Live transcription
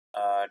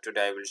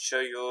Today I will show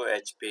you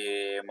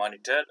HP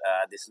monitor.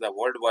 This is the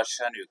old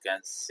version. You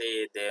can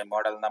see the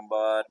model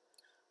number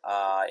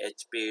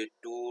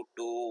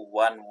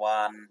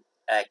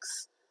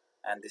HP2211X,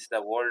 and this is the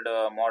old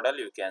model.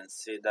 You can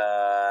see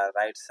the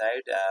right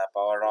side,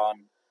 power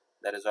on.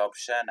 There is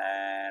option,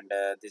 and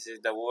this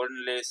is the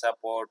only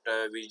support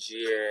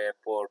VGA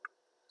port.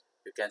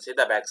 You can see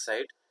the back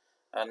side,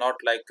 not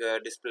like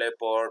display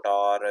port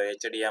or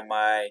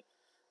HDMI.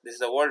 This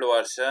is the old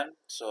version,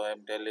 so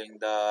I'm telling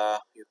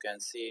you can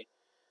see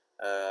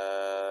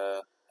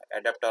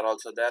adapter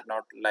also there,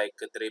 not like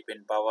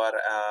 3-pin power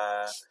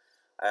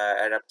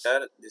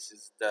adapter. This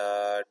is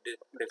the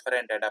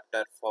different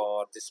adapter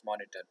for this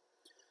monitor.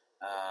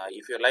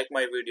 If you like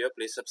my video,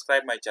 please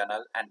subscribe my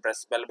channel and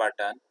press bell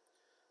button.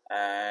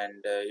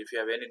 And if you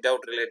have any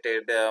doubt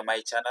related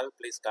my channel,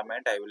 please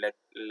comment. I will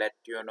let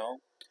you know.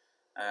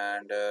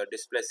 And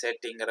display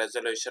setting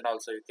resolution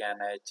also you can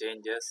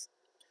changes,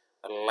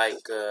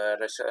 like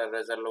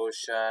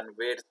resolution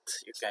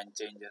width you can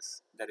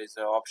changes. There is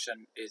a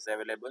option is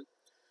available.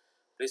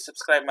 Please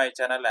subscribe my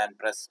channel and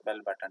press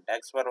bell button.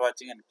 Thanks for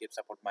watching and keep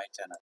support my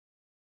channel.